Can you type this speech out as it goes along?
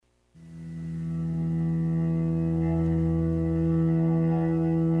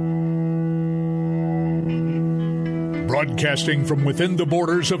Broadcasting from within the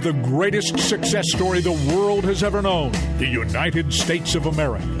borders of the greatest success story the world has ever known, the United States of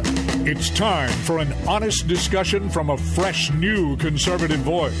America. It's time for an honest discussion from a fresh, new conservative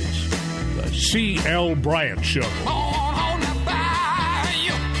voice. The C.L. Bryant Show.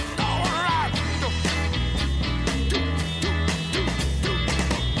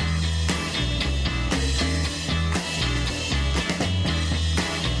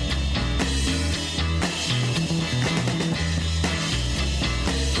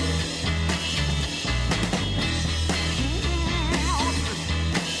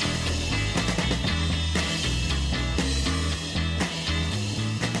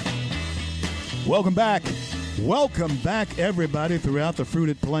 Welcome back. Welcome back, everybody, throughout the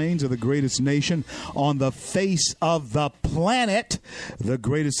fruited plains of the greatest nation on the face of the planet, the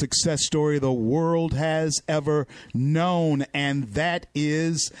greatest success story the world has ever known, and that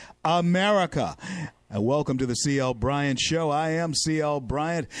is America. Welcome to the C.L. Bryant Show. I am C.L.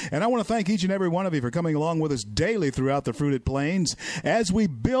 Bryant, and I want to thank each and every one of you for coming along with us daily throughout the fruited plains as we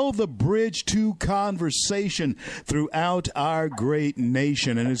build the bridge to conversation throughout our great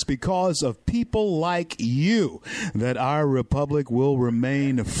nation. And it's because of people like you that our republic will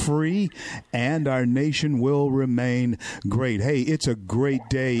remain free and our nation will remain great. Hey, it's a great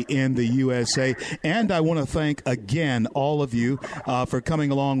day in the USA, and I want to thank again all of you for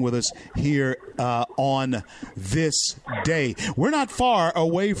coming along with us here on this day. We're not far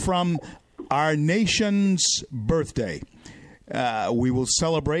away from our nation's birthday. We will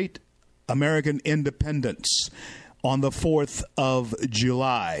celebrate American independence on the 4th of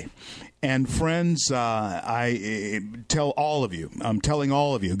July. And friends, I tell all of you, I'm telling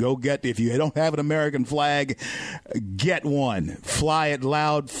all of you, go get, if you don't have an American flag, get one. Fly it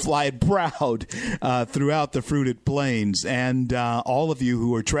loud, fly it proud throughout the fruited plains. And all of you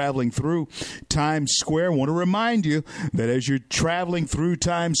who are traveling through Times Square, I want to remind you that as you're traveling through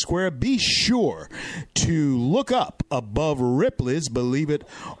Times Square, be sure to look up above Ripley's Believe It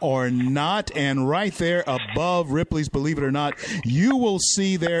or Not. And right there above Ripley's Believe It or Not, you will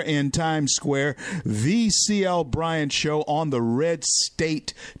see there in Times Square the C.L. Bryant Show on the Red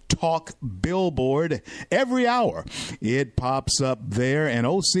State Talk billboard. Every hour it pops up there, and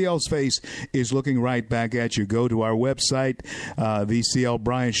old CL's face is looking right back at you. Go to our website,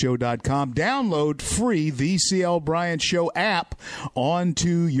 theclbryantshow.com. Download free the C.L. Bryant Show app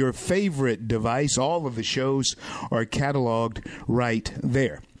onto your favorite device. All of the shows are cataloged right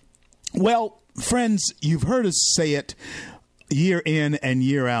there. Well, friends, you've heard us say it year in and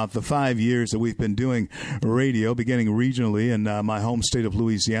year out, the 5 years that we've been doing radio, beginning regionally in my home state of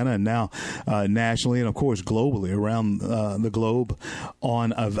Louisiana, and now nationally and, of course, globally around the globe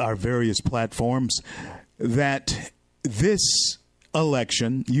on our various platforms, that this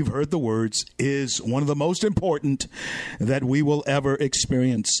election, you've heard the words, is one of the most important that we will ever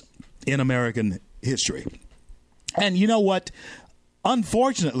experience in American history. And you know what?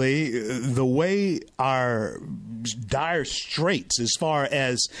 Unfortunately, the way our dire straits as far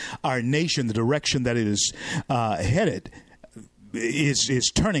as our nation, the direction that it is headed,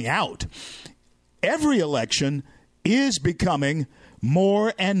 is turning out, every election is becoming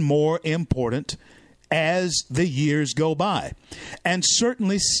more and more important as the years go by. And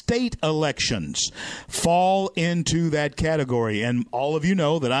certainly state elections fall into that category. And all of you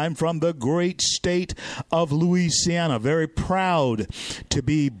know that I'm from the great state of Louisiana. Very proud to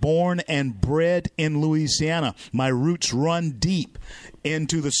be born and bred in Louisiana. My roots run deep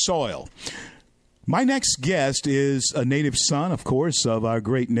into the soil. My next guest is a native son, of course, of our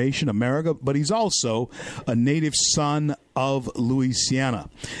great nation, America, but he's also a native son of Louisiana.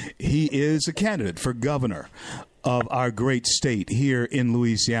 He is a candidate for governor of our great state here in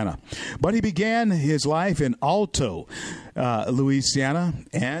Louisiana. But he began his life in Alto, Louisiana,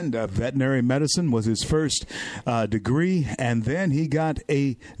 and veterinary medicine was his first degree, and then he got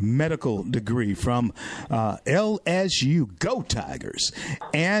a medical degree from LSU. Go Tigers!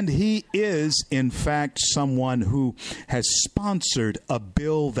 And he is, in fact, someone who has sponsored a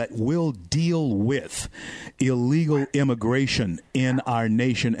bill that will deal with illegal immigration in our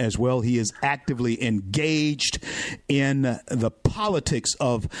nation as well. He is actively engaged in the politics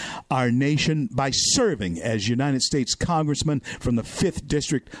of our nation by serving as United States Congressman from the 5th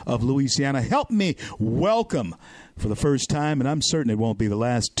District of Louisiana. Help me welcome for the first time, and I'm certain it won't be the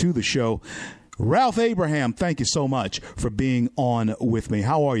last, to the show, Ralph Abraham. Thank you so much for being on with me.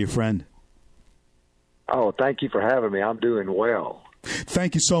 How are you, friend? Oh, thank you for having me. I'm doing well.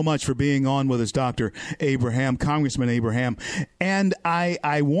 Thank you so much for being on with us, Dr. Abraham, Congressman Abraham. And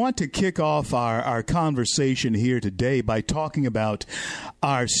I want to kick off our conversation here today by talking about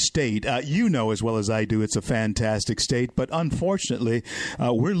our state. You know as well as I do it's a fantastic state, but unfortunately,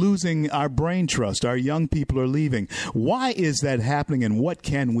 we're losing our brain trust. Our young people are leaving. Why is that happening, and what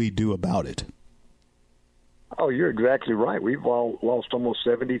can we do about it? Oh, you're exactly right. We've lost almost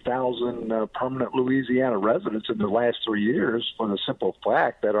 70,000 permanent Louisiana residents in the last 3 years for the simple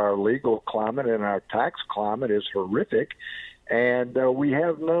fact that our legal climate and our tax climate is horrific, and we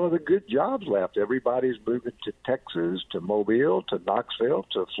have none of the good jobs left. Everybody's moving to Texas, to Mobile, to Knoxville,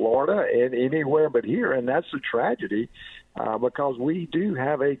 to Florida, and anywhere but here, and that's a tragedy because we do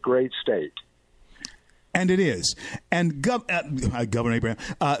have a great state. And it is. And Governor Abraham,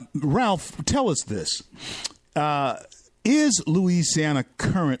 Ralph, tell us this. Is Louisiana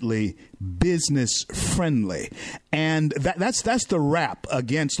currently business friendly? And that's the rap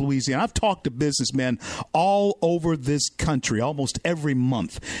against Louisiana. I've talked to businessmen all over this country almost every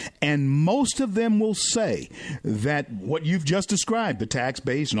month, and most of them will say that what you've just described, the tax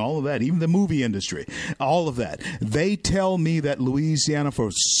base and all of that, even the movie industry, all of that, they tell me that Louisiana,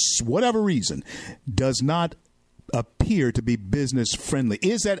 for whatever reason, does not appear to be business friendly.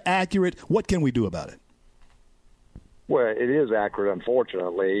 Is that accurate? What can we do about it? Well, it is accurate,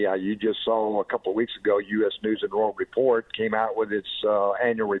 unfortunately. You just saw a couple of weeks ago, U.S. News and World Report came out with its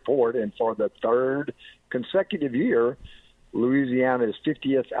annual report, and for the third consecutive year, Louisiana is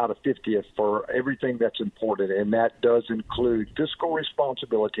 50th out of 50th for everything that's important, and that does include fiscal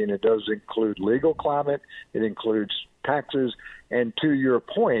responsibility, and it does include legal climate, it includes taxes, and to your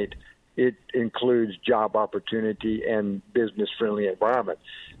point, it includes job opportunity and business-friendly environment.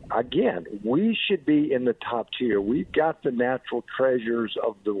 Again, we should be in the top tier. We've got the natural treasures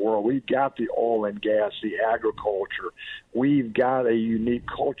of the world. We've got the oil and gas, the agriculture. We've got a unique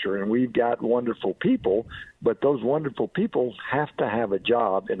culture, and we've got wonderful people, but those wonderful people have to have a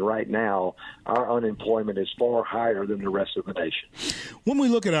job, and right now our unemployment is far higher than the rest of the nation. When we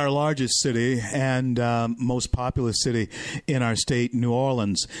look at our largest city and most populous city in our state, New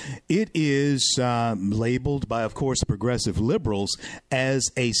Orleans, it is labeled by, of course, the progressive liberals as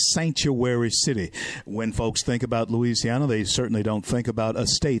a sanctuary city. When folks think about Louisiana, they certainly don't think about a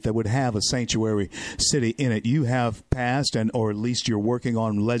state that would have a sanctuary city in it. You have passed, or at least you're working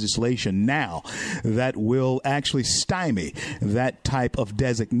on legislation now that will actually stymie that type of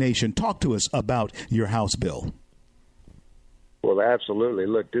designation. Talk to us about your House bill. Well, absolutely.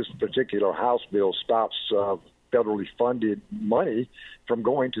 Look, this particular House bill stops federally funded money from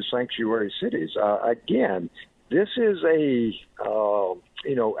going to sanctuary cities. Again, this is an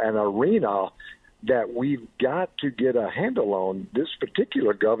arena that we've got to get a handle on. This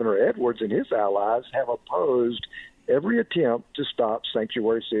particular Governor Edwards and his allies have opposed every attempt to stop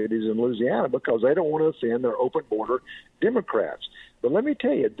sanctuary cities in Louisiana because they don't want to offend their open border Democrats. But let me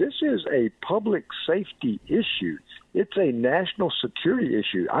tell you, this is a public safety issue. It's a national security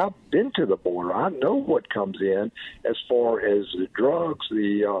issue. I've been to the border. I know what comes in as far as the drugs,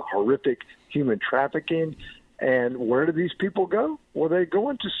 the horrific human trafficking. And where do these people go? Well, they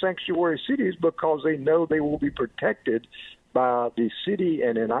go into sanctuary cities because they know they will be protected by the city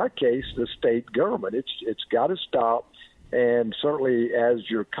and, in our case, the state government. It's got to stop. And certainly, as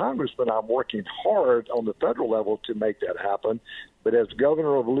your congressman, I'm working hard on the federal level to make that happen. But as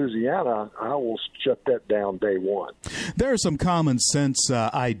governor of Louisiana, I will shut that down day one. There are some common sense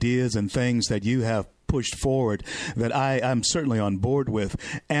ideas and things that you have pushed forward that I'm certainly on board with.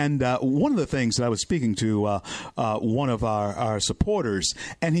 And one of the things that I was speaking to one of our supporters,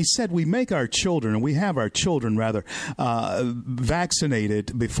 and he said we make our children, and we have our children rather,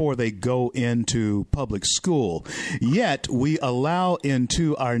 vaccinated before they go into public school. Yet we allow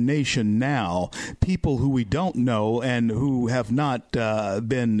into our nation now people who we don't know and who have not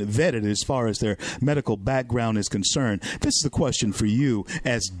been vetted as far as their medical background is concerned. This is a question for you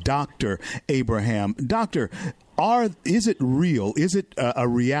as Dr. Abraham. Doctor, is it real? Is it a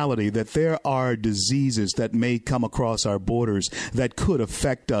reality that there are diseases that may come across our borders that could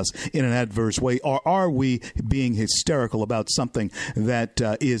affect us in an adverse way? Or are we being hysterical about something that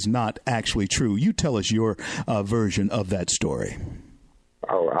is not actually true? You tell us your version of that story.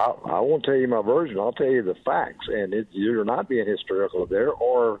 Oh, I won't tell you my version. I'll tell you the facts. And you're not being hysterical. There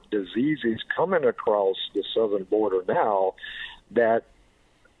are diseases coming across the southern border now that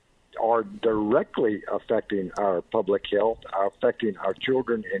are directly affecting our public health, affecting our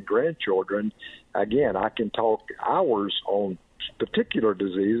children and grandchildren. Again, I can talk hours on particular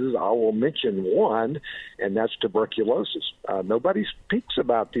diseases. I will mention one, and that's tuberculosis. Nobody speaks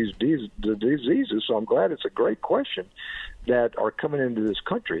about these diseases, so I'm glad it's a great question. that are coming into this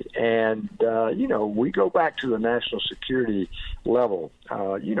country. And, we go back to the national security level.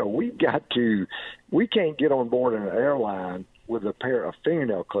 We can't get on board an airline with a pair of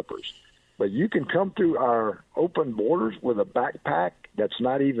fingernail clippers. But you can come through our open borders with a backpack that's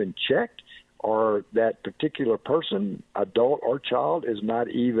not even checked, or that particular person, adult or child, is not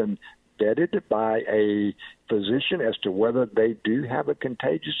even vetted by a physician as to whether they do have a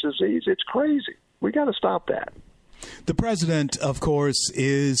contagious disease. It's crazy. We got to stop that. The president, of course,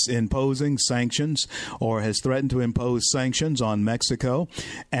 is imposing sanctions, or has threatened to impose sanctions on Mexico,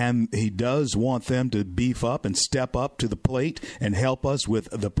 and he does want them to beef up and step up to the plate and help us with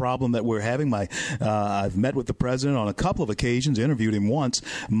the problem that we're having. I've met with the president on a couple of occasions, interviewed him once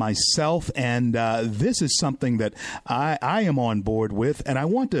myself, and this is something that I am on board with, and I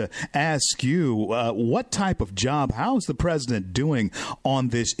want to ask you, what type of job, how is the president doing on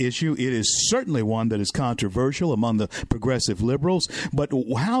this issue? It is certainly one that is controversial among the progressive liberals, but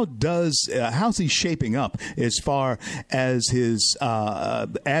how's he shaping up as far as his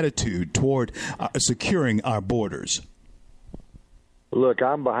attitude toward securing our borders? Look,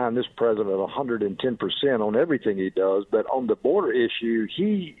 I'm behind this president 110% on everything he does, but on the border issue,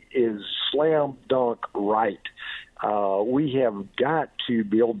 he is slam dunk right. We have got to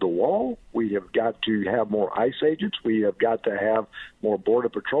build the wall. We have got to have more ICE agents. We have got to have more Border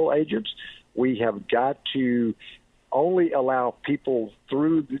Patrol agents. We have got to only allow people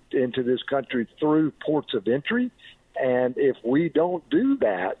into this country through ports of entry. And if we don't do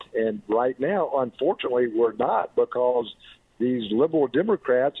that, and right now, unfortunately, we're not, because these liberal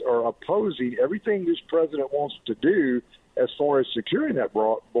Democrats are opposing everything this president wants to do as far as securing that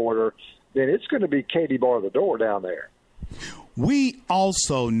border, then it's going to be Katie bar the door down there. We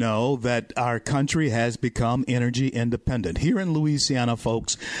also know that our country has become energy independent. Here in Louisiana,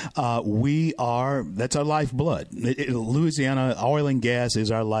 folks, that's our lifeblood. Louisiana oil and gas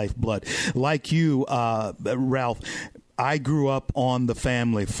is our lifeblood. Like you, Ralph, I grew up on the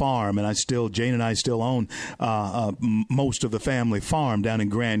family farm, and Jane and I still own most of the family farm down in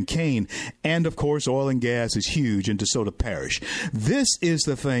Grand Cane. And, of course, oil and gas is huge in DeSoto Parish. This is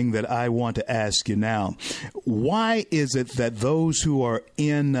the thing that I want to ask you now. Why is it that those who are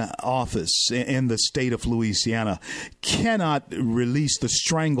in office in the state of Louisiana cannot release the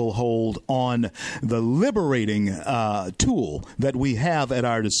stranglehold on the liberating tool that we have at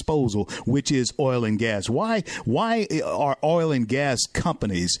our disposal, which is oil and gas? Why are oil and gas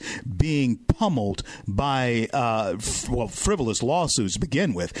companies being pummeled by frivolous lawsuits to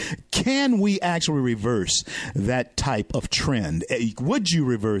begin with? Can we actually reverse that type of trend? Would you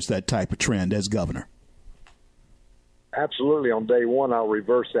reverse that type of trend as governor? Absolutely. On day one, I'll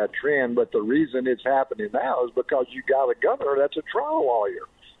reverse that trend. But the reason it's happening now is because you got a governor that's a trial lawyer.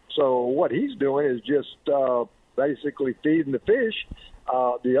 So what he's doing is just basically feeding the fish.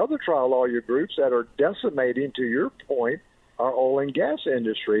 The other trial lawyer groups that are decimating, to your point, our oil and gas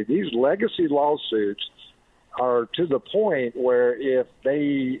industry. These legacy lawsuits are to the point where if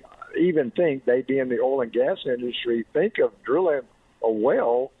they even think they be in the oil and gas industry, think of drilling a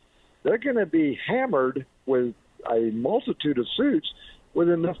well, they're going to be hammered with a multitude of suits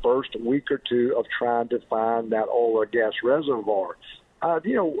within the first week or two of trying to find that oil or gas reservoir.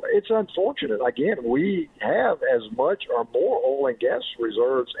 It's unfortunate. Again, we have as much or more oil and gas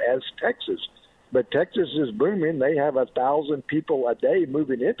reserves as Texas, but Texas is booming. They have 1,000 people a day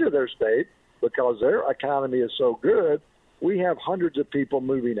moving into their state because their economy is so good. We have hundreds of people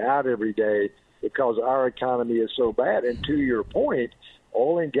moving out every day because our economy is so bad. And to your point,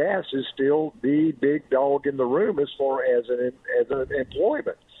 oil and gas is still the big dog in the room as far as an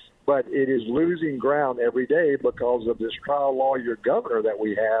employment. But it is losing ground every day because of this trial lawyer governor that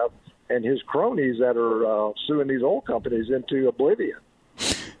we have and his cronies that are suing these oil companies into oblivion.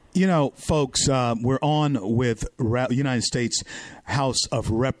 You know, folks, we're on with United States House of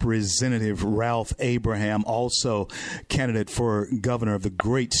Representative Ralph Abraham, also candidate for governor of the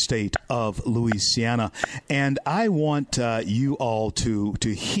great state of Louisiana. And I want you all to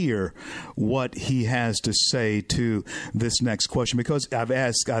hear what he has to say to this next question, because I've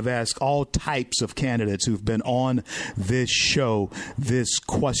asked all types of candidates who've been on this show this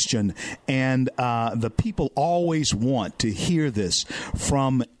question, and the people always want to hear this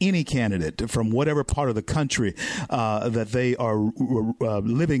from any candidate from whatever part of the country that they are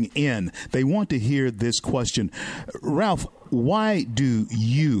living in. They want to hear this question. Ralph, why do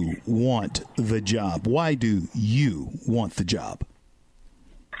you want the job? Why do you want the job?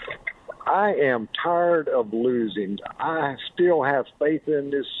 I am tired of losing. I still have faith in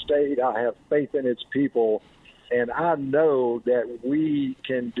this state. I have faith in its people. And I know that we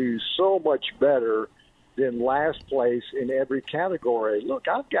can do so much better than last place in every category. Look,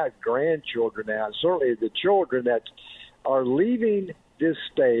 I've got grandchildren now, and certainly the children that are leaving this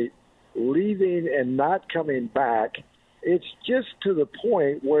state, leaving and not coming back. It's just to the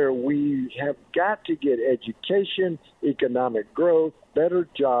point where we have got to get education, economic growth, better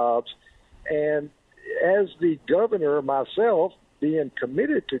jobs, and as the governor myself, being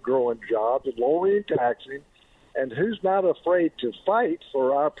committed to growing jobs and lowering taxing, and who's not afraid to fight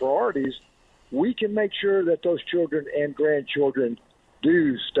for our priorities, we can make sure that those children and grandchildren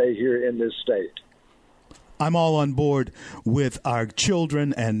do stay here in this state. I'm all on board with our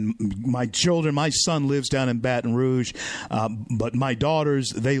children and my children. My son lives down in Baton Rouge, but my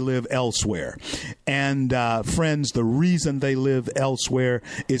daughters, they live elsewhere. And friends, the reason they live elsewhere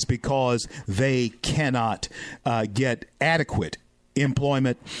is because they cannot get adequate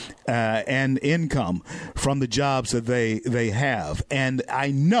employment and income from the jobs that they have. And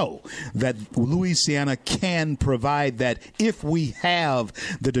I know that Louisiana can provide that if we have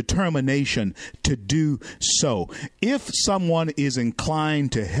the determination to do so. If someone is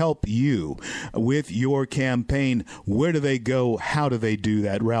inclined to help you with your campaign, where do they go? How do they do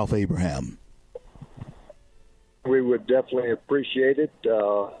that? Ralph Abraham. We would definitely appreciate it.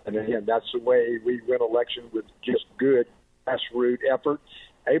 And again, that's the way we win elections, with just good grassroots effort.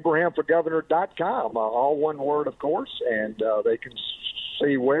 AbrahamForGovernor.com, all one word, of course, and they can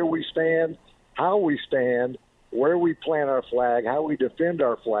see where we stand, how we stand, where we plant our flag, how we defend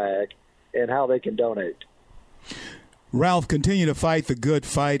our flag, and how they can donate. Ralph, continue to fight the good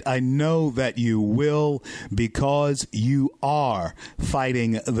fight. I know that you will, because you are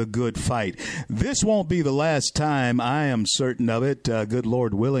fighting the good fight. This won't be the last time, I am certain of it, good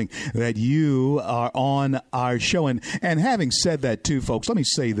Lord willing, that you are on our show. And having said that, too, folks, let me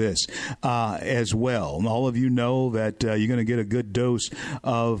say this as well. All of you know that you're going to get a good dose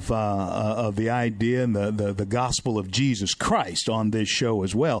of the idea and the gospel of Jesus Christ on this show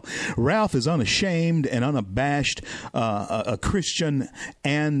as well. Ralph is unashamed and unabashed, a Christian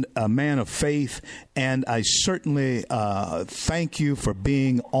and a man of faith, and I certainly thank you for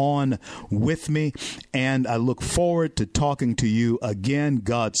being on with me, and I look forward to talking to you again.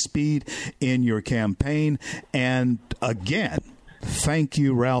 Godspeed in your campaign, and again, thank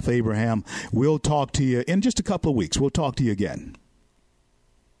you, Ralph Abraham. We'll talk to you in just a couple of weeks. We'll talk to you again.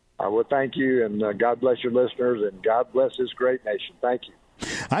 Well, thank you, and God bless your listeners, and God bless this great nation. Thank you.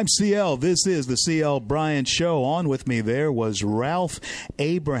 I'm CL. This is the CL Bryant Show. On with me there was Ralph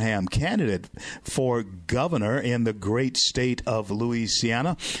Abraham, candidate for governor in the great state of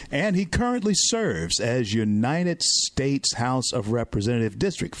Louisiana, and he currently serves as United States House of Representatives,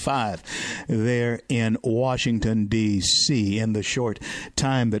 District 5, there in Washington, D.C. In the short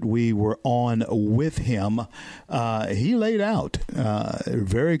time that we were on with him, he laid out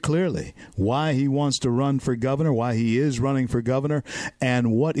very clearly why he wants to run for governor, why he is running for governor, and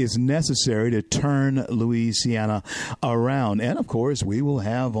what is necessary to turn Louisiana around. And, of course, we will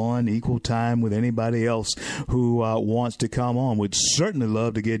have on equal time with anybody else who wants to come on. We'd certainly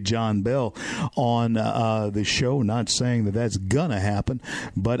love to get John Bell on the show. Not saying that that's going to happen,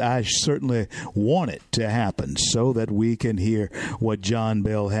 but I certainly want it to happen so that we can hear what John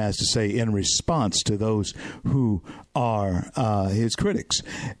Bell has to say in response to those who are his critics.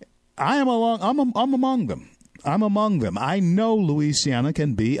 I'm among them. I'm among them. I know Louisiana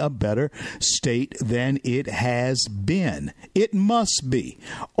can be a better state than it has been. It must be,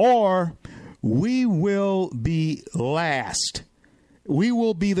 or we will be last. We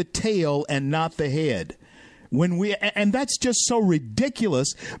will be the tail and not the head. And that's just so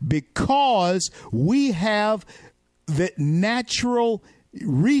ridiculous, because we have the natural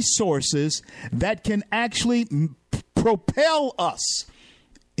resources that can actually propel us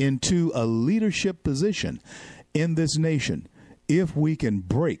into a leadership position in this nation if we can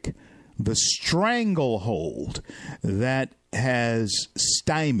break the stranglehold that has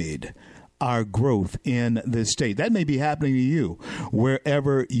stymied our growth in this state. That may be happening to you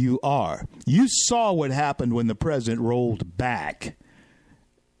wherever you are. You saw what happened when the president rolled back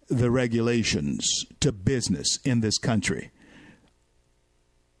the regulations to business in this country.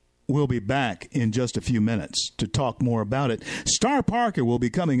 We'll be back in just a few minutes to talk more about it. Star Parker will be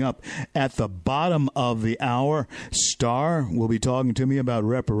coming up at the bottom of the hour. Star will be talking to me about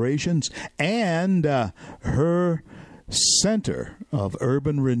reparations and her Center of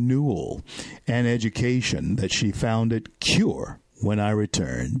Urban Renewal and Education that she founded, CURE, when I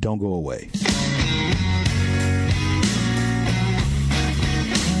return. Don't go away.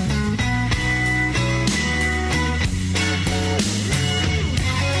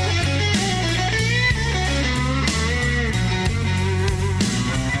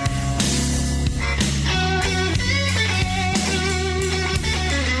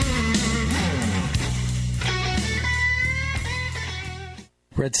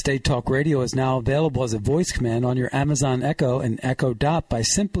 Red State Talk Radio is now available as a voice command on your Amazon Echo and Echo Dot by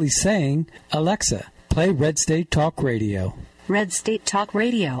simply saying, Alexa, play Red State Talk Radio. Red State Talk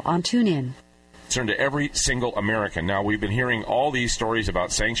Radio on TuneIn. Concern to every single American. Now, we've been hearing all these stories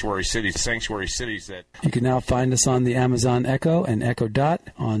about sanctuary cities that... You can now find us on the Amazon Echo and Echo Dot,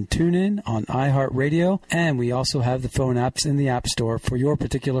 on TuneIn, on iHeartRadio, and we also have the phone apps in the App Store for your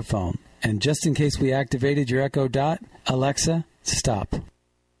particular phone. And just in case we activated your Echo Dot, Alexa, stop.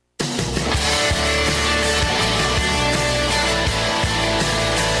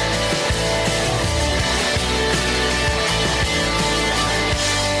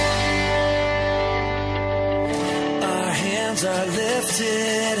 Are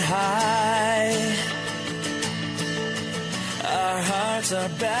lifted high. Our hearts are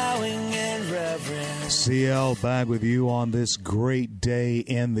bowing in reverence. CL back with you on this great day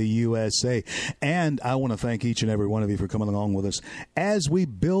in the USA. And I want to thank each and every one of you for coming along with us as we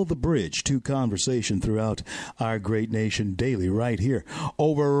build the bridge to conversation throughout our great nation daily right here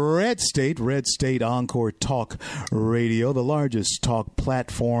over Red State Encore Talk Radio, the largest talk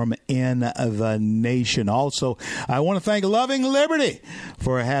platform in the nation. Also, I want to thank Loving Liberty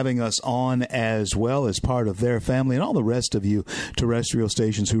for having us on as well as part of their family, and all the rest of you terrestrial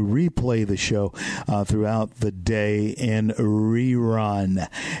stations who replay the show throughout the day in rerun.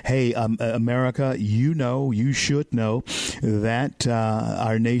 Hey, America, you should know that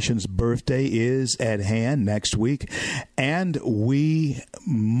our nation's birthday is at hand next week, and we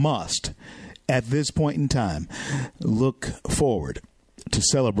must, at this point in time, look forward to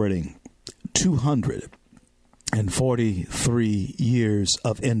celebrating 243 years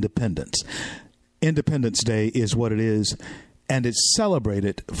of independence. Independence Day is what it is, and it's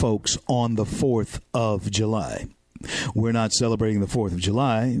celebrated, folks, on the 4th of July. We're not celebrating the 4th of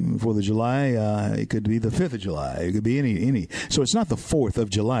July. 4th of July, it could be the 5th of July. It could be any. So it's not the 4th of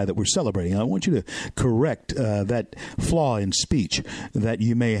July that we're celebrating. I want you to correct that flaw in speech that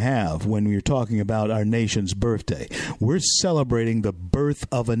you may have when you're talking about our nation's birthday. We're celebrating the birth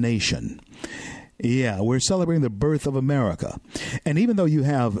of a nation. Yeah, we're celebrating the birth of America. And even though you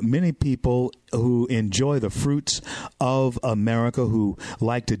have many people who enjoy the fruits of America, who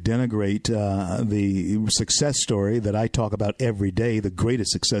like to denigrate the success story that I talk about every day, the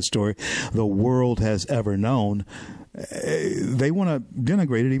greatest success story the world has ever known, they want to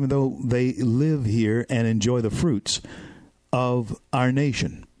denigrate it even though they live here and enjoy the fruits of our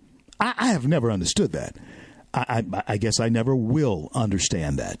nation. I have never understood that. I guess I never will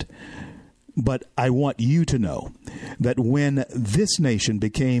understand that. But I want you to know that when this nation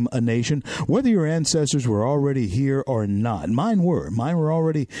became a nation, whether your ancestors were already here or not, mine were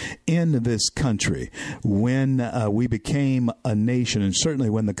already in this country when we became a nation, and certainly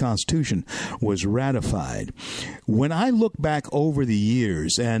when the Constitution was ratified. When I look back over the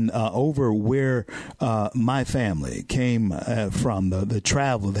years and over where my family came from, the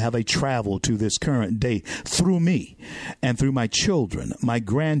travel, how they traveled to this current day through me and through my children, my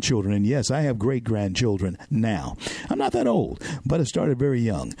grandchildren, and yes, I have great-grandchildren now. I'm not that old, but I started very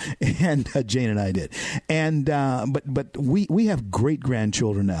young, and Jane and I did. And but we have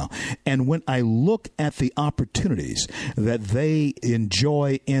great-grandchildren now. And when I look at the opportunities that they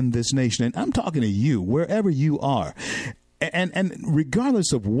enjoy in this nation, and I'm talking to you, wherever you are, and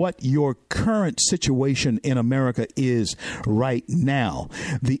regardless of what your current situation in America is right now,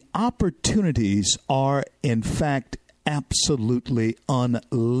 the opportunities are, in fact, absolutely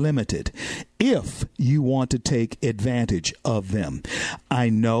unlimited if you want to take advantage of them. I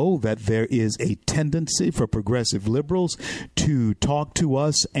know that there is a tendency for progressive liberals to talk to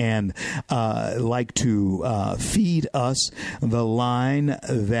us and like to feed us the line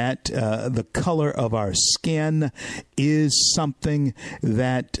that the color of our skin is something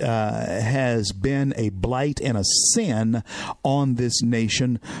that has been a blight and a sin on this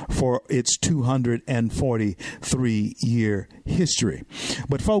nation for its 243-year history.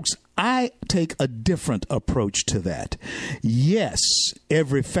 But folks, I take a different approach to that. Yes,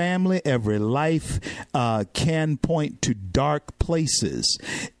 every family, every life can point to dark places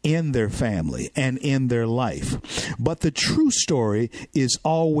in their family and in their life. But the true story is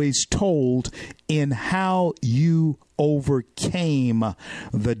always told in how you overcame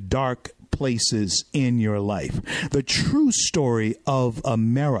the dark places in your life. The true story of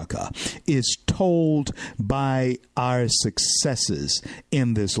America is told told by our successes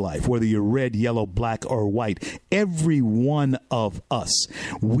in this life, whether you're red, yellow, black, or white. Every one of us,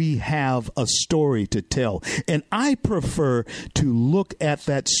 we have a story to tell. And I prefer to look at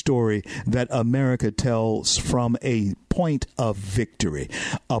that story that America tells from a point of victory,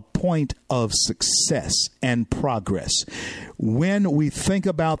 a point of success and progress. When we think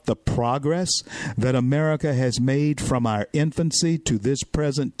about the progress that America has made from our infancy to this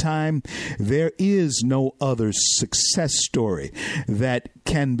present time, there is no other success story that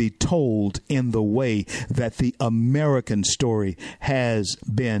can be told in the way that the American story has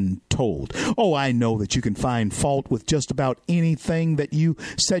been told. Oh, I know that you can find fault with just about anything that you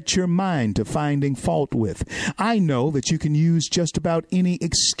set your mind to finding fault with. I know that you can use just about any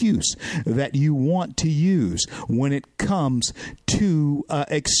excuse that you want to use when it comes to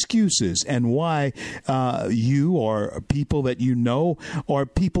excuses and why you or people that you know or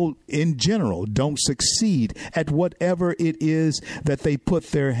people in general don't succeed at whatever it is that they put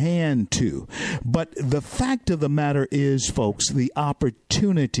their hand to. But the fact of the matter is, folks, the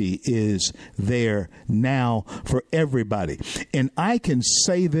opportunity is there now for everybody. And I can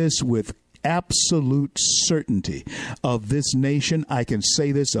say this with absolute certainty of this nation. I can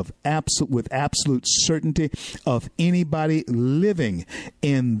say this with absolute certainty of anybody living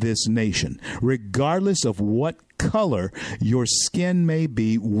in this nation, regardless of what color your skin may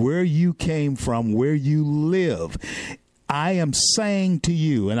be, where you came from, where you live. I am saying to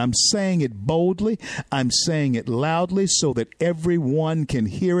you, and I'm saying it boldly, I'm saying it loudly so that everyone can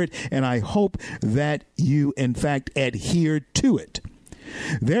hear it, and I hope that you, in fact, adhere to it.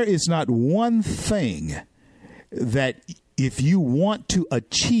 There is not one thing that, if you want to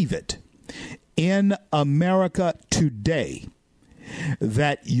achieve it in America today,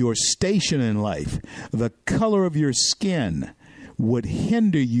 that your station in life, the color of your skin, would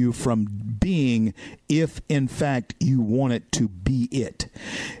hinder you from being, if in fact you want it to be it.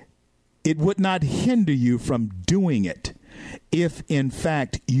 It would not hinder you from doing it if in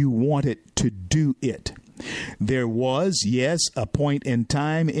fact you want it to do it. There was, yes, a point in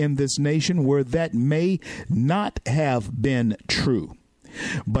time in this nation where that may not have been true.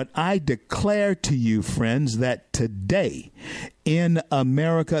 But I declare to you, friends, that today in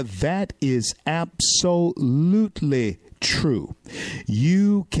America, that is absolutely true.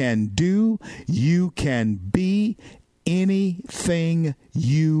 You can do, you can be anything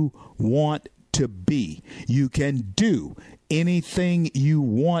you want to be. You can do anything you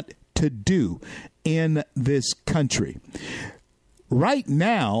want to do in this country. Right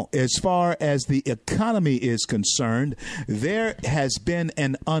now, as far as the economy is concerned, there has been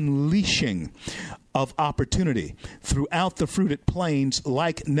an unleashing of opportunity throughout the Fruited Plains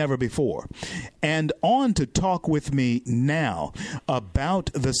like never before. And on to talk with me now about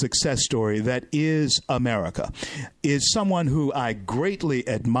the success story that is America is someone who I greatly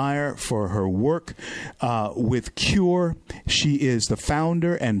admire for her work with CURE. She is the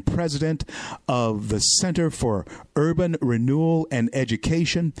founder and president of the Center for Urban Renewal and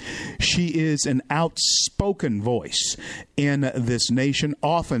Education. She is an outspoken voice in this nation,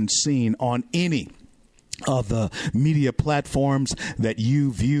 often seen on any of the media platforms that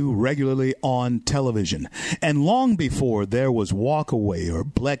you view regularly on television. And long before there was Walkaway or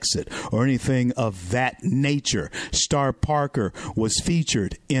Blexit or anything of that nature, Star Parker was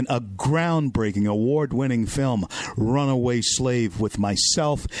featured in a groundbreaking, award-winning film, Runaway Slave, with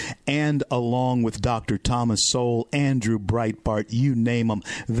myself and along with Dr. Thomas Sowell, Andrew Breitbart, you name them,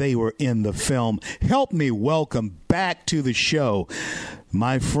 they were in the film. Help me welcome back to the show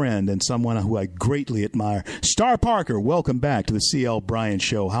my friend and someone who I greatly admire, Star Parker. Welcome back to the C.L. Bryant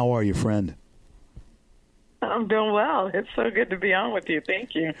Show. How are you, friend? I'm doing well. It's so good to be on with you.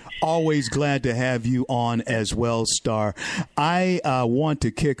 Thank you. Always glad to have you on as well, Star. I want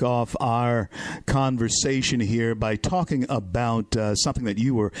to kick off our conversation here by talking about something that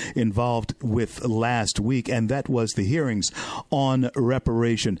you were involved with last week, and that was the hearings on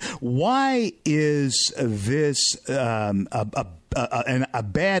reparation. Why is this a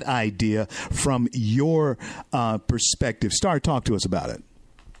bad idea from your perspective? Star, talk to us about it.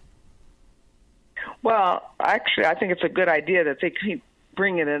 Well, actually, I think it's a good idea that they keep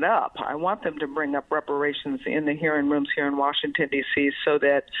bringing it up. I want them to bring up reparations in the hearing rooms here in Washington, D.C., so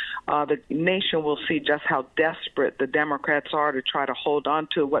that the nation will see just how desperate the Democrats are to try to hold on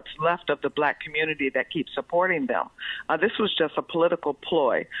to what's left of the black community that keeps supporting them. This was just a political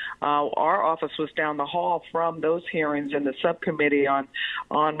ploy. Our office was down the hall from those hearings in the subcommittee on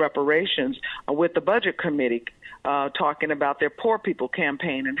reparations with the Budget Committee, talking about their Poor People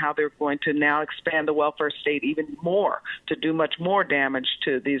campaign and how they're going to now expand the welfare state even more to do much more damage damage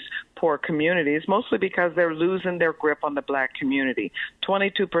to these poor communities, mostly because they're losing their grip on the black community.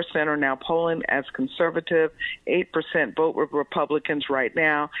 22% are now polling as conservative, 8% vote with Republicans right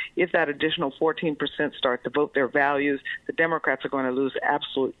now. If that additional 14% start to vote their values, the Democrats are going to lose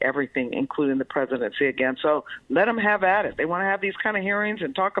absolutely everything, including the presidency again. So let them have at it. They want to have these kind of hearings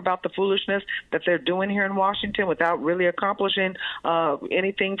and talk about the foolishness that they're doing here in Washington without really accomplishing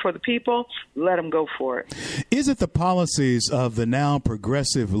anything for the people. Let them go for it. Is it the policies of the now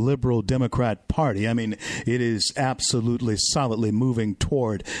progressive liberal Democrat Party? I mean, it is absolutely solidly moving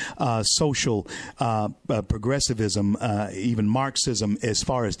toward social progressivism, even Marxism, as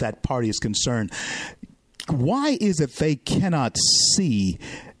far as that party is concerned. Why is it they cannot see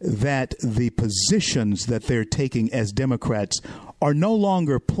that the positions that they're taking as Democrats are no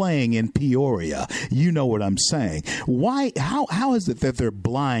longer playing in Peoria? You know what I'm saying. Why? How is it that they're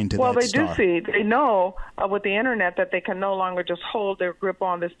blind to that? Well, they star? do see. They know with the Internet that they can no longer just hold their grip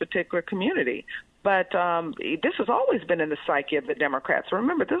on this particular community. But this has always been in the psyche of the Democrats.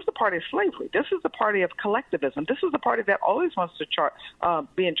 Remember, this is the party of slavery. This is the party of collectivism. This is the party that always wants to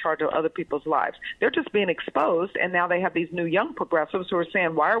be in charge of other people's lives. They're just being exposed, and now they have these new young progressives who are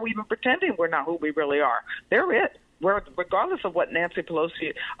saying, why are we even pretending we're not who we really are? They're it. Regardless of what Nancy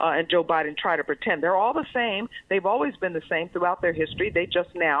Pelosi and Joe Biden try to pretend, they're all the same. They've always been the same throughout their history. They just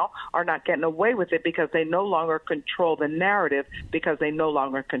now are not getting away with it because they no longer control the narrative, because they no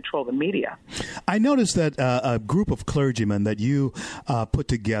longer control the media. I noticed that a group of clergymen that you put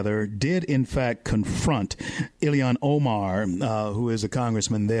together did, in fact, confront Ilhan Omar, who is a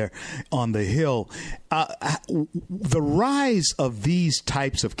congressman there on the Hill. The rise of these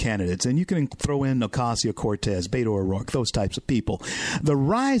types of candidates, and you can throw in Ocasio-Cortez, Beto O'Rourke, those types of people. The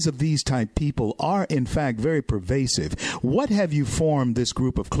rise of these type people are, in fact, very pervasive. What have you formed this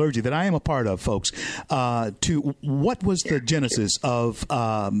group of clergy that I am a part of, folks? What was the genesis of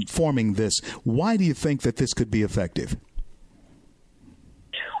forming this? Why do you think that this could be effective?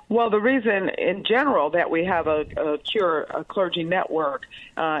 Well, the reason in general that we have a clergy network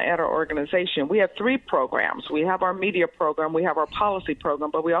at our organization, we have 3 programs. We have our media program, we have our policy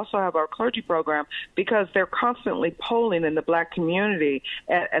program, but we also have our clergy program, because they're constantly polling in the black community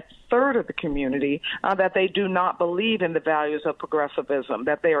at a third of the community that they do not believe in the values of progressivism,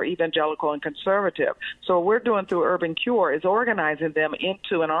 that they are evangelical and conservative. So what we're doing through Urban Cure is organizing them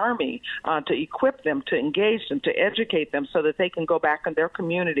into an army to equip them, to engage them, to educate them so that they can go back in their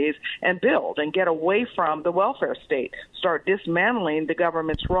community and build and get away from the welfare state, start dismantling the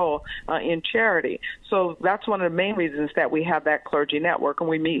government's role in charity. So that's one of the main reasons that we have that clergy network, and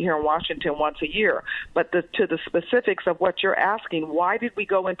we meet here in Washington once a year. But to the specifics of what you're asking, why did we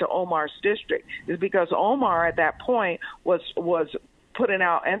go into Omar's district, is because Omar at that point was putting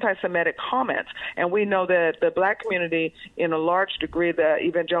out anti-Semitic comments. And we know that the black community, in a large degree, the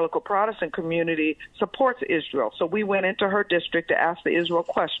evangelical Protestant community, supports Israel. So we went into her district to ask the Israel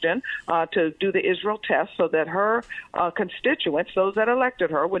question, to do the Israel test, so that her constituents, those that elected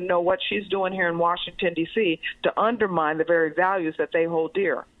her, would know what she's doing here in Washington, D.C., to undermine the very values that they hold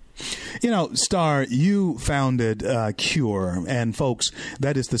dear. You know, Star, you founded CURE, and folks,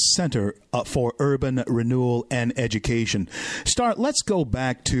 that is the Center for Urban Renewal and Education. Star, let's go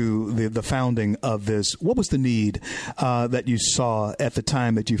back to the founding of this. What was the need that you saw at the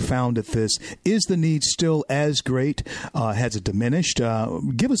time that you founded this? Is the need still as great? Has it diminished?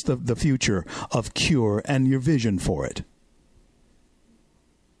 Give us the future of CURE and your vision for it.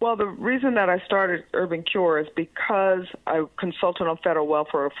 Well, the reason that I started Urban Cure is because I consulted on federal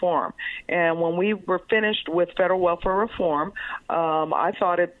welfare reform. And when we were finished with federal welfare reform, I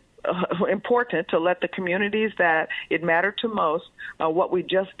thought it important to let the communities that it mattered to most, what we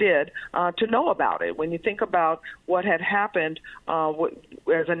just did, to know about it. When you think about what had happened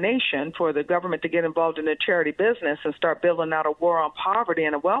as a nation, for the government to get involved in the charity business and start building out a war on poverty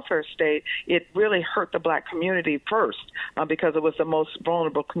and a welfare state, it really hurt the black community first, because it was the most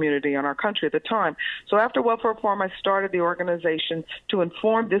vulnerable community in our country at the time. So after welfare reform, I started the organization to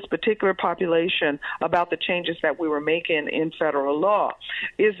inform this particular population about the changes that we were making in federal law.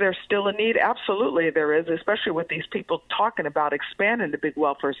 Is there still a need? Absolutely there is, especially with these people talking about expanding the big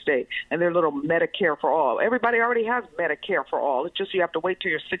welfare state and their little Medicare for all. Everybody already has Medicare for all. It's just you have to wait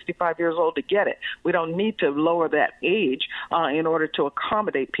till you're 65 years old to get it. We don't need to lower that age in order to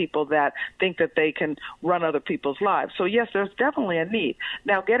accommodate people that think that they can run other people's lives. So yes, there's definitely a need.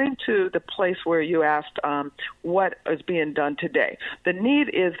 Now, getting to the place where you asked what is being done today. The need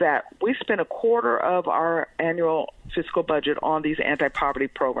is that we spend a quarter of our annual fiscal budget on these anti-poverty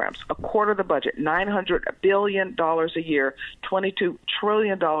programs. A quarter of the budget, $900 billion a year, $22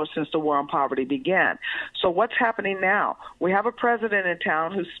 trillion since the war on poverty began. So what's happening now? We have a president in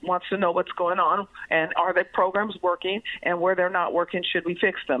town who wants to know what's going on, and are the programs working, and where they're not working, should we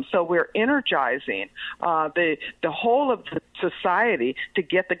fix them? So we're energizing the whole of the society to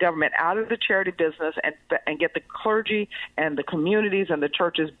get the government out of the charity business and get the clergy and the communities and the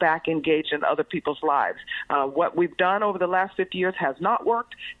churches back engaged in other people's lives. What we've done over the last 50 years has not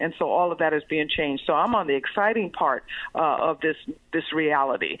worked, and so all of that is being changed. So I'm on the exciting part of this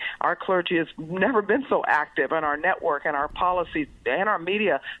reality. Our clergy has never been so active in our network and our policies and our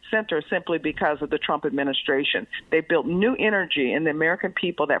media center simply because of the Trump administration. They built new energy in the American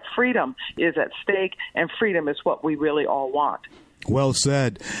people that freedom is at stake, and freedom is what we really all want. Well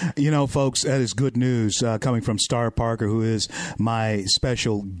said. You know, folks, that is good news coming from Star Parker, who is my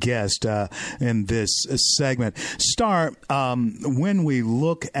special guest in this segment. Star, when we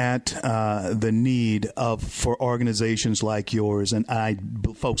look at the need for organizations like yours, and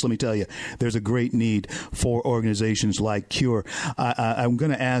folks, let me tell you, there's a great need for organizations like CURE. I'm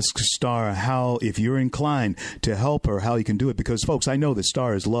going to ask Star how, if you're inclined to help her, how you can do it, because, folks, I know that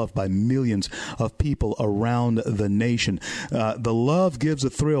Star is loved by millions of people around the nation. The love gives a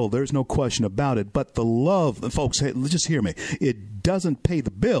thrill. There's no question about it. But the love, folks, hey, just hear me. It doesn't pay the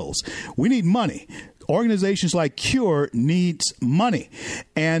bills. We need money. Organizations like CURE needs money.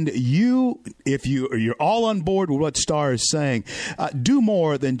 And if you're all on board with what Star is saying, do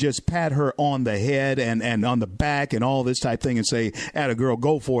more than just pat her on the head and on the back and all this type thing and say, atta girl,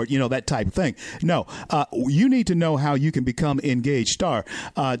 go for it, that type of thing. No, you need to know how you can become engaged. Star,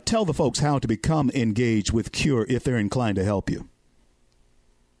 tell the folks how to become engaged with CURE if they're inclined to help you.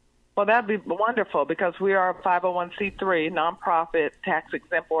 Well, that'd be wonderful, because we are a 501c3 nonprofit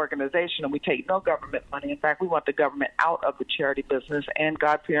tax-exempt organization, and we take no government money. In fact, we want the government out of the charity business and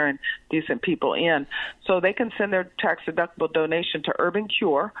God-fearing, decent people in. So they can send their tax-deductible donation to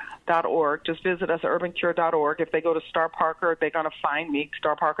urbancure.org. Just visit us at urbancure.org. If they go to Star Parker, they're going to find me,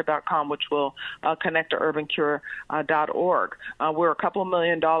 starparker.com, which will connect to urbancure.org. We're a couple $1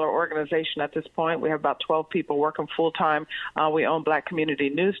 million organization at this point. We have about 12 people working full-time. We own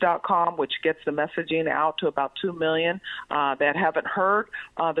blackcommunitynews.com, which gets the messaging out to about 2 million that haven't heard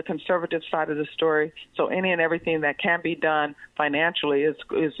the conservative side of the story. So any and everything that can be done financially is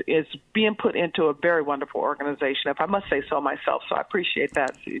being put into a very wonderful organization, if I must say so myself. So I appreciate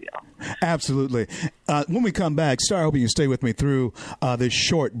that, CEO. Absolutely. When we come back, Star, I hope you can stay with me through this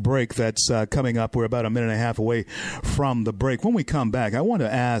short break that's coming up. We're about a minute and a half away from the break. When we come back, I want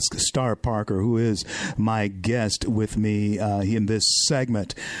to ask Star Parker, who is my guest with me in this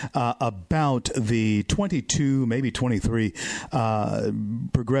segment, about the 22, maybe 23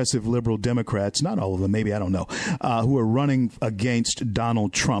 progressive liberal Democrats, not all of them, maybe, I don't know, who are running against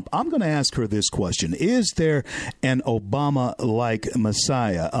Donald Trump. I'm going to ask her this question. Is there an Obama-like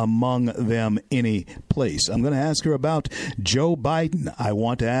Messiah among them any place? I'm going to ask her about Joe Biden. I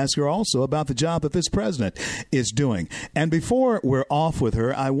want to ask her also about the job that this president is doing. And before we're off with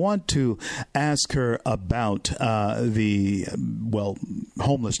her, I want to ask her about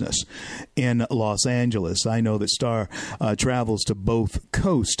homelessness in Los Angeles. I know that Star travels to both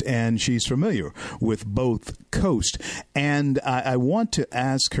coasts, and she's familiar with both coasts. And I want to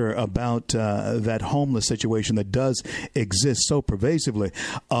ask her about that homeless situation that does exist so pervasively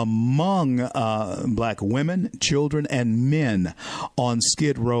among black women, children, and men on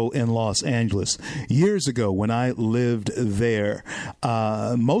Skid Row in Los Angeles. Years ago, when I lived there,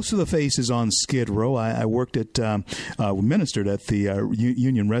 most of the faces on Skid Row, I worked at, ministered at the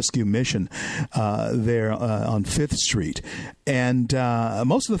Union Rescue Mission there on 5th Street. And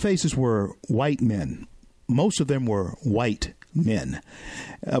most of the faces were white men. Most of them were white men.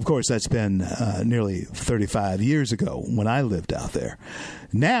 Of course, that's been nearly 35 years ago when I lived out there.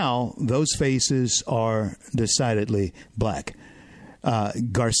 Now, those faces are decidedly black.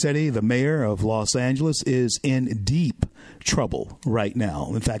 Garcetti, the mayor of Los Angeles, is in deep trouble right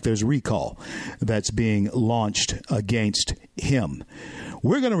now. In fact, there's a recall that's being launched against him.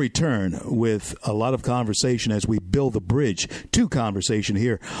 We're going to return with a lot of conversation as we build the bridge to conversation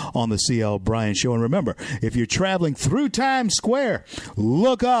here on the C.L. Bryant Show. And remember, if you're traveling through Times Square,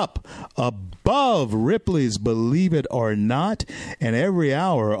 look up above Ripley's Believe It or Not. And every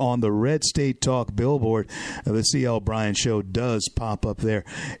hour on the Red State Talk billboard, the C.L. Bryant Show does pop up there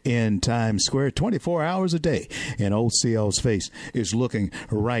in Times Square 24 hours a day. And old C.L.'s face is looking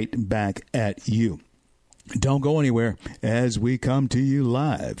right back at you. Don't go anywhere as we come to you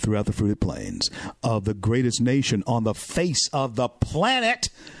live throughout the fruited plains of the greatest nation on the face of the planet.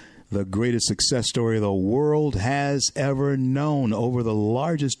 the greatest success story the world has ever known over the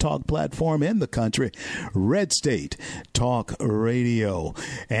largest talk platform in the country, Red State Talk Radio.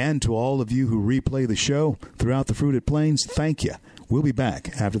 And to all of you who replay the show throughout the Fruited Plains, thank you. We'll be back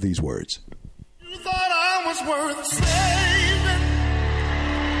after these words. You thought I was worth saving,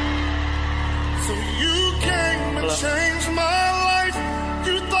 so you came and changed my life.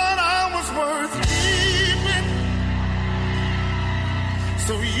 You thought I was worth keeping,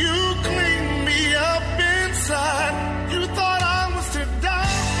 so you cleaned me up inside. You thought I was to die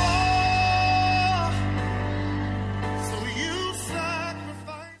for, so you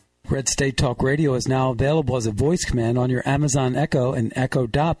sacrificed. Red State Talk Radio is now available as a voice command on your Amazon Echo and Echo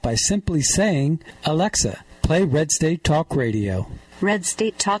Dot by simply saying, Alexa, play Red State Talk Radio. Red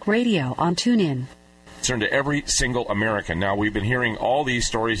State Talk Radio on TuneIn. Concern to every single American. Now, we've been hearing all these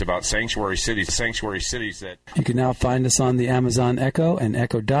stories about sanctuary cities that... You can now find us on the Amazon Echo and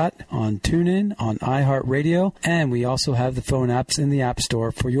Echo Dot, on TuneIn, on iHeartRadio, and we also have the phone apps in the App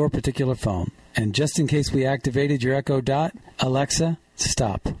Store for your particular phone. And just in case we activated your Echo Dot, Alexa,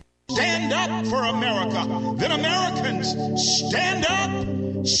 stop. Stand up for America. Then Americans, stand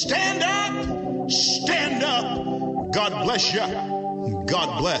up, stand up, stand up. God bless you.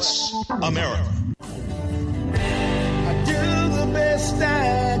 God bless America. I do the best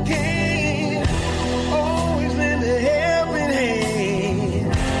I can, always lend a helping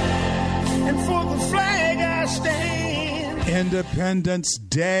hand, and for the flag I stand. Independence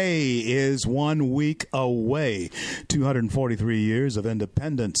Day is 1 week away. 243 years of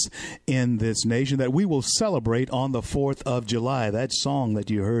independence in this nation that we will celebrate on the 4th of July. That song that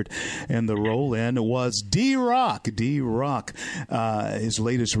you heard in the roll-in was D-Rock. D-Rock, his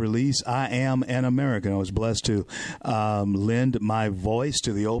latest release, I Am an American. I was blessed to lend my voice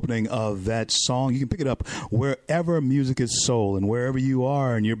to the opening of that song. You can pick it up wherever music is sold and wherever you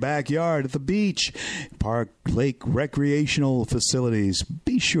are, in your backyard, at the beach, park, lake, recreational facilities.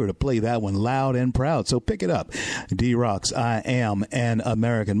 Be sure to play that one loud and proud. So pick it up. D-Rock's I Am an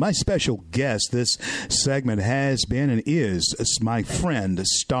American. My special guest this segment has been and is my friend,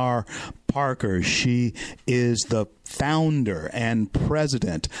 Star Parker. She is the founder and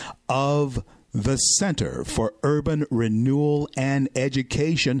president of the Center for Urban Renewal and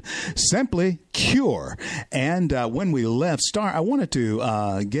Education, simply CURE. And when we left, Star, I wanted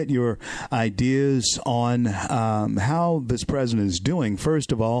to get your ideas on how this president is doing,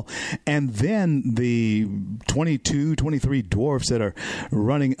 first of all, and then the 23 dwarfs that are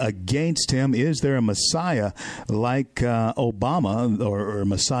running against him. Is there a Messiah like Obama, or a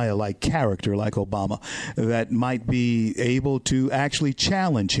Messiah-like character like Obama that might be able to actually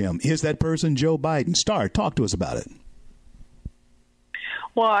challenge him? Is that person Joe Biden? Star, talk to us about it.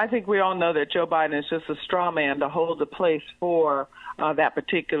 Well, I think we all know that Joe Biden is just a straw man to hold the place for that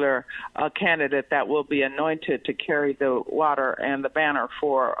particular candidate that will be anointed to carry the water and the banner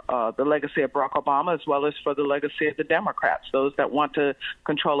for the legacy of Barack Obama, as well as for the legacy of the Democrats, those that want to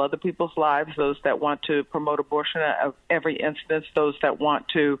control other people's lives, those that want to promote abortion of every instance, those that want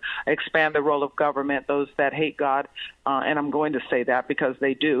to expand the role of government, those that hate God. And I'm going to say that because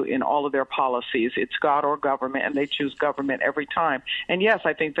they do in all of their policies. It's God or government, and they choose government every time. And yes,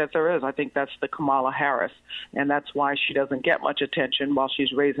 I think that there is. I think that's the Kamala Harris, and that's why she doesn't get much attention while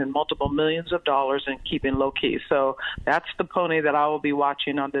she's raising multiple millions of dollars and keeping low-key. So that's the pony that I will be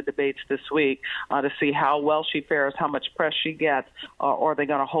watching on the debates this week to see how well she fares, how much press she gets, or are they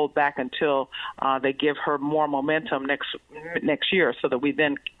going to hold back until they give her more momentum next year so that we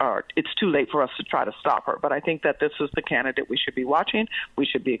then it's too late for us to try to stop her. But I think that this is the candidate we should be watching, we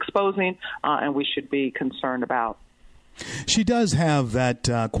should be exposing, and we should be concerned about. She does have that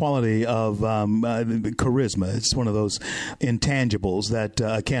quality of charisma. It's one of those intangibles that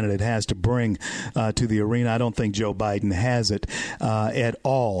a candidate has to bring to the arena. I don't think Joe Biden has it at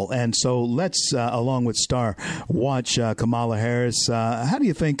all. And so let's, along with Star, watch Kamala Harris. How do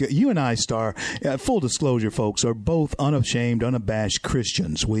you think, you and I, Star, full disclosure, folks, are both unashamed, unabashed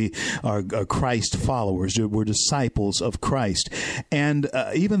Christians. We are Christ followers. We're disciples of Christ. And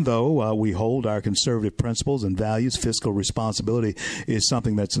even though we hold our conservative principles and values, fiscal responsibility is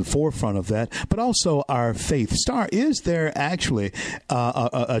something that's in the forefront of that, but also our faith. Star, is there actually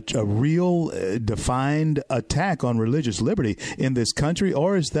a real defined attack on religious liberty in this country,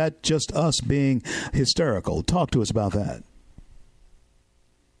 or is that just us being hysterical? Talk to us about that.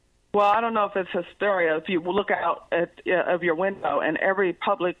 Well, I don't know if it's hysteria. If you look out of your window and every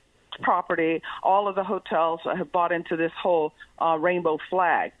public property, all of the hotels have bought into this whole rainbow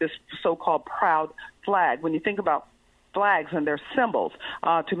flag, this so-called proud flag. When you think about flags and their symbols.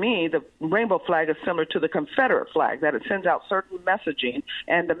 To me, the rainbow flag is similar to the Confederate flag, that it sends out certain messaging,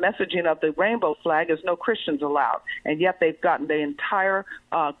 and the messaging of the rainbow flag is no Christians allowed. And yet they've gotten the entire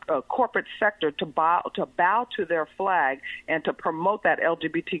corporate sector to bow to their flag and to promote that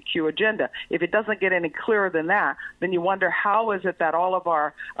LGBTQ agenda. If it doesn't get any clearer than that, then you wonder how is it that all of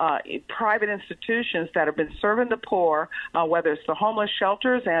our private institutions that have been serving the poor, whether it's the homeless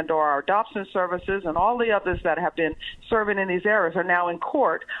shelters and or our adoption services and all the others that have been serving in these areas, are now in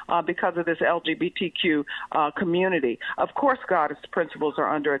court because of this LGBTQ community. Of course, God's principles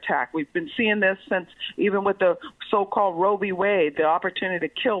are under attack. We've been seeing this since even with the so-called Roe v. Wade, the opportunity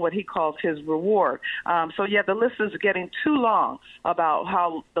to kill what he calls his reward. The list is getting too long about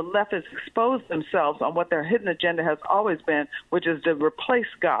how the left has exposed themselves on what their hidden agenda has always been, which is to replace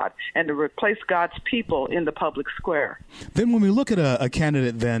God and to replace God's people in the public square. Then when we look at a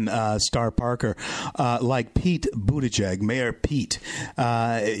candidate then, Star Parker, like Pete Buttigieg, Mayor Pete,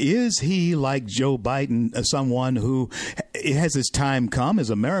 is he, like Joe Biden, someone who has his time come? Is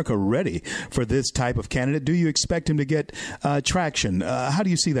America ready for this type of candidate? Do you expect him to get traction? How do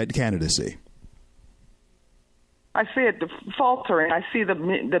you see that candidacy? I see it faltering. I see the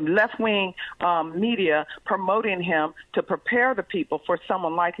left-wing media promoting him to prepare the people for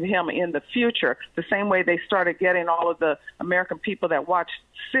someone like him in the future, the same way they started getting all of the American people that watch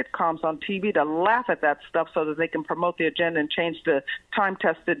sitcoms on TV to laugh at that stuff so that they can promote the agenda and change the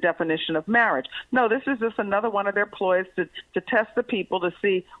time-tested definition of marriage. No, this is just another one of their ploys to test the people to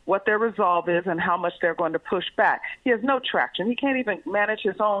see what their resolve is and how much they're going to push back. He has no traction. He can't even manage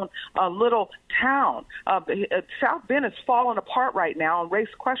his own little town. South Bend is falling apart right now on race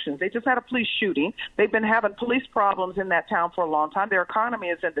questions. They just had a police shooting. They've been having police problems in that town for a long time. Their economy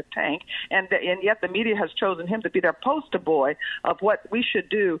is in the tank, and yet the media has chosen him to be their poster boy of what we should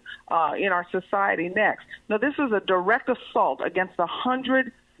do in our society next. Now, this is a direct assault against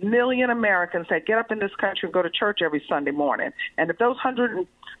 100 million Americans that get up in this country and go to church every Sunday morning. And if those 100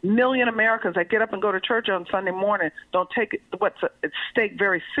 million Americans that get up and go to church on Sunday morning don't take what's at stake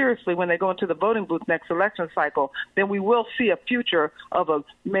very seriously when they go into the voting booth next election cycle, then we will see a future of a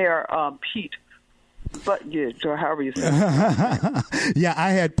Mayor Pete Buttigieg, or however you say it. Yeah,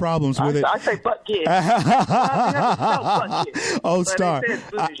 I had problems with it. I say Buttigieg. Star.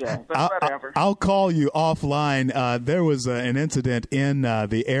 Whatever. I'll call you offline. There was an incident in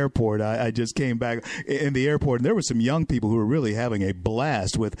the airport. I just came back in the airport, and there were some young people who were really having a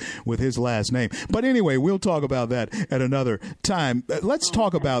blast with his last name. But anyway, we'll talk about that at another time. Let's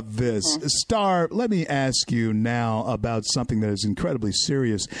talk about this. Star, let me ask you now about something that is incredibly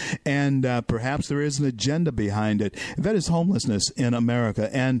serious, and perhaps there is an agenda behind it. That is homelessness in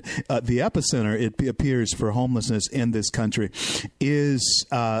America. And the epicenter, it appears, for homelessness in this country is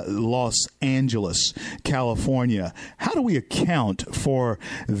Los Angeles, California. How do we account for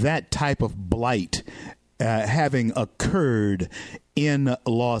that type of blight having occurred in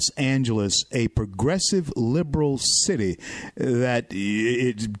Los Angeles, a progressive liberal city that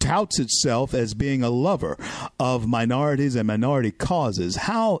it touts itself as being a lover of minorities and minority causes?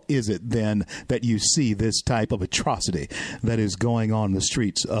 How is it then that you see this type of atrocity that is going on in the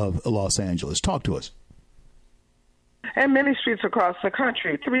streets of Los Angeles? Talk to us. And many streets across the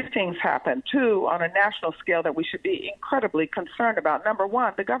country, three things happen. Two, on a national scale, that we should be incredibly concerned about. Number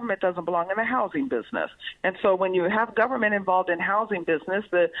one, the government doesn't belong in the housing business. And so when you have government involved in housing business,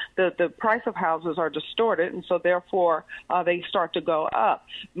 the price of houses are distorted, and so therefore they start to go up.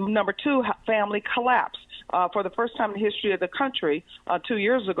 Number two, family collapse. For the first time in the history of the country, 2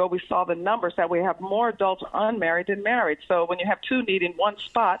 years ago, we saw the numbers that we have more adults unmarried than married. So when you have two needing one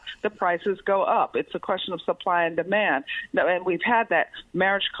spot, the prices go up. It's a question of supply and demand. And we've had that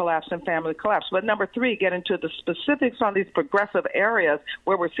marriage collapse and family collapse. But number three, get into the specifics on these progressive areas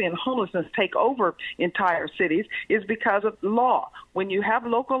where we're seeing homelessness take over entire cities, is because of law. When you have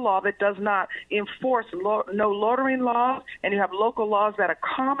local law that does not enforce no loitering laws, and you have local laws that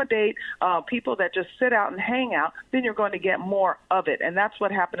accommodate people that just sit out and hang out, then you're going to get more of it. And that's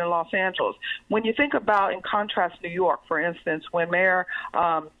what happened in Los Angeles. When you think about, in contrast, New York, for instance, when Mayor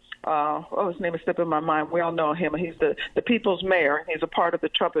his name is slipping my mind. We all know him. He's the people's mayor. He's a part of the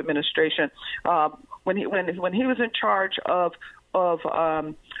Trump administration. When he was in charge of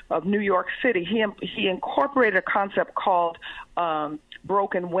New York City, he incorporated a concept called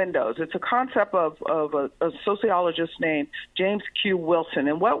broken windows. It's a concept of a sociologist named James Q. Wilson.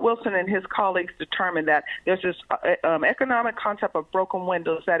 And what Wilson and his colleagues determined, that there's this economic concept of broken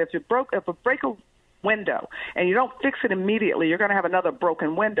windows, that if a window, and you don't fix it immediately, you're going to have another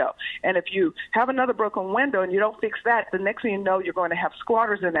broken window. And if you have another broken window and you don't fix that, the next thing you know, you're going to have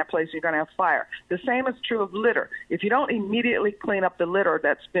squatters in that place, and you're going to have fire. The same is true of litter. If you don't immediately clean up the litter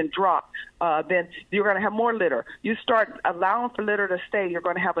that's been dropped, then you're going to have more litter. You start allowing for litter to stay, you're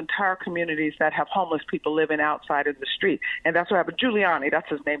going to have entire communities that have homeless people living outside in the street. And that's what happened. Giuliani, that's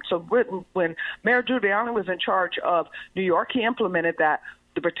his name. So when Mayor Giuliani was in charge of New York, he implemented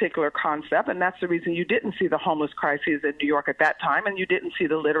the particular concept, and that's the reason you didn't see the homeless crises in New York at that time, and you didn't see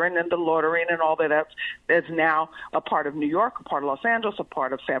the littering and the loitering and all that's now a part of New York, a part of Los Angeles, a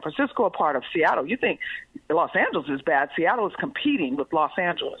part of San Francisco, a part of Seattle. You think Los Angeles is bad. Seattle is competing with Los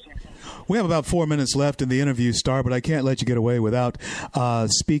Angeles. We have about 4 minutes left in the interview, Star, but I can't let you get away without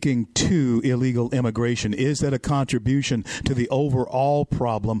speaking to illegal immigration. Is that a contribution to the overall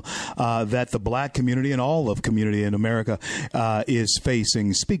problem that the black community and all of community in America is facing?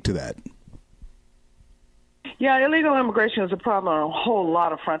 Speak to that. Yeah, illegal immigration is a problem on a whole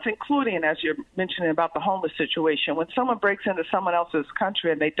lot of fronts, including, as you're mentioning, about the homeless situation. When someone breaks into someone else's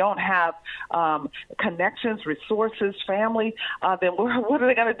country and they don't have connections, resources, family, then what are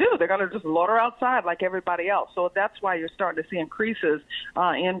they going to do? They're going to just loiter outside like everybody else. So that's why you're starting to see increases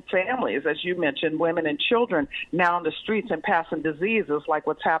in families, as you mentioned, women and children now in the streets and passing diseases like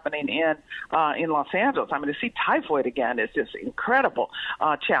what's happening in Los Angeles. I mean, to see typhoid again is just incredible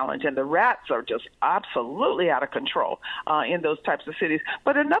challenge, and the rats are just absolutely out of control in those types of cities.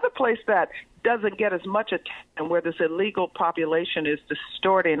 But another place that doesn't get as much attention, where this illegal population is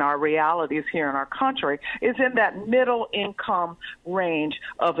distorting our realities here in our country, is in that middle income range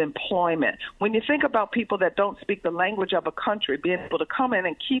of employment. When you think about people that don't speak the language of a country, being able to come in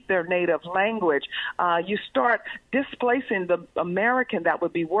and keep their native language, you start displacing the American that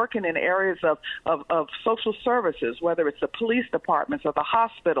would be working in areas of social services, whether it's the police departments or the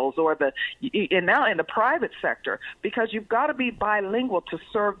hospitals or and now in the private sector, because you've got to be bilingual to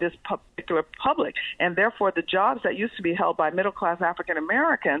serve this particular public, and therefore the jobs that used to be held by middle-class African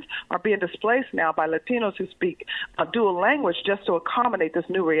Americans are being displaced now by Latinos who speak a dual language, just to accommodate this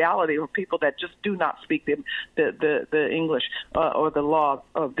new reality of people that just do not speak the English or the law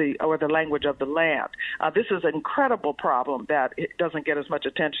of or the language of the land. This is an incredible problem that it doesn't get as much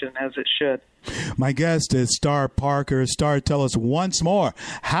attention as it should. My guest is Star Parker. Star, tell us once more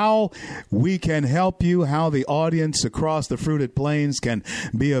how we can help you, how the audience across the Fruited Plains can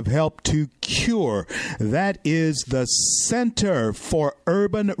be of help to CURE. That is the Center for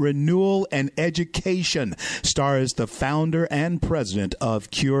Urban Renewal and Education. Star is the founder and president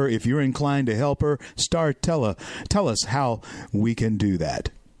of CURE. If you're inclined to help her, Star, tell us how we can do that.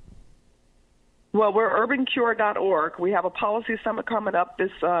 Well, we're urbancure.org. We have a policy summit coming up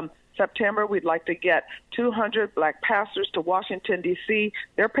this September. We'd like to get 200 black pastors to Washington, D.C.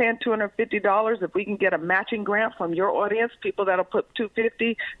 They're paying $250. If we can get a matching grant from your audience, people that'll put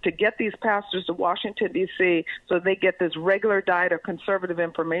 $250 to get these pastors to Washington, D.C., so they get this regular diet of conservative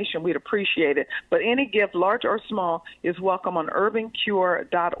information, we'd appreciate it. But any gift, large or small, is welcome on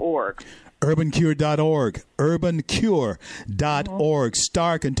urbancure.org. urbancure.org, urbancure.org.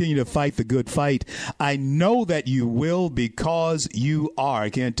 Star, continue to fight the good fight. I know that you will, because you are. I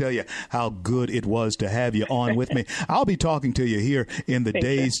can't tell you how good it was to have you on with me. I'll be talking to you here in the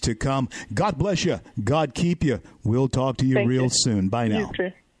days to come. God bless you. God keep you. We'll talk to you real soon. Bye now. You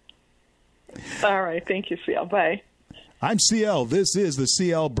too. All right. Thank you, CL. Bye. I'm CL. This is the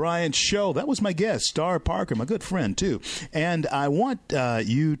CL Bryant Show. That was my guest, Star Parker, my good friend, too. And I want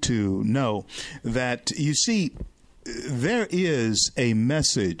you to know that, you see, there is a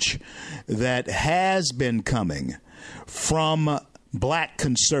message that has been coming from black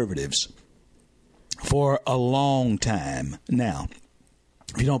conservatives for a long time now.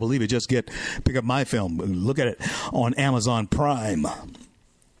 If you don't believe it, just pick up my film. Look at it on Amazon Prime.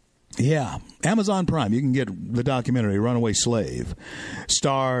 Yeah, Amazon Prime. You can get the documentary Runaway Slave.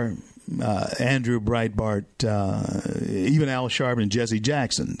 Star Andrew Breitbart, even Al Sharpton and Jesse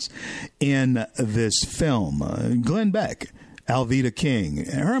Jackson's in this film. Glenn Beck, Alveda King,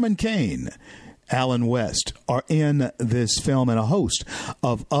 Herman Cain, Alan West are in this film, and a host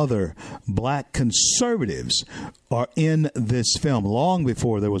of other black conservatives are in this film. Long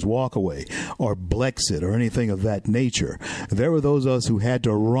before there was Walkaway or Blexit or anything of that nature, there were those of us who had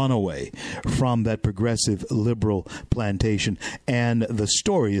to run away from that progressive liberal plantation. And the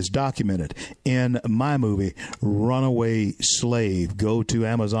story is documented in my movie, Runaway Slave. Go to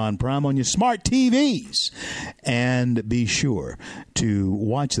Amazon Prime on your smart TVs and be sure to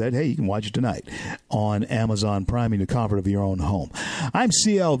watch that. Hey, you can watch it tonight. on Amazon Prime in the comfort of your own home. I'm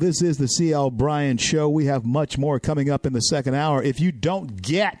CL. This is the CL Bryant Show. We have much more coming up in the second hour. If you don't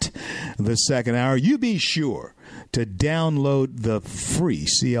get the second hour, you be sure to download the free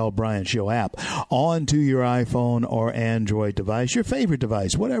CL Bryant Show app onto your iPhone or Android device, your favorite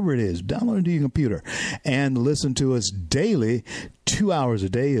device, whatever it is. Download it to your computer and listen to us daily. 2 hours a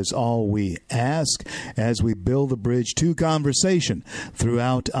day is all we ask as we build the bridge to conversation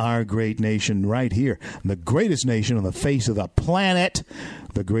throughout our great nation right here, the greatest nation on the face of the planet,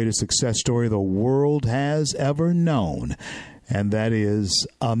 the greatest success story the world has ever known, and that is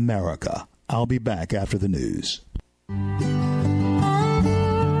America. I'll be back after the news.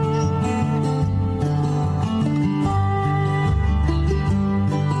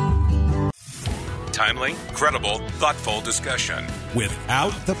 Timely, credible, thoughtful discussion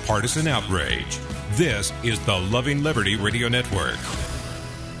without the partisan outrage. This is the Loving Liberty Radio Network.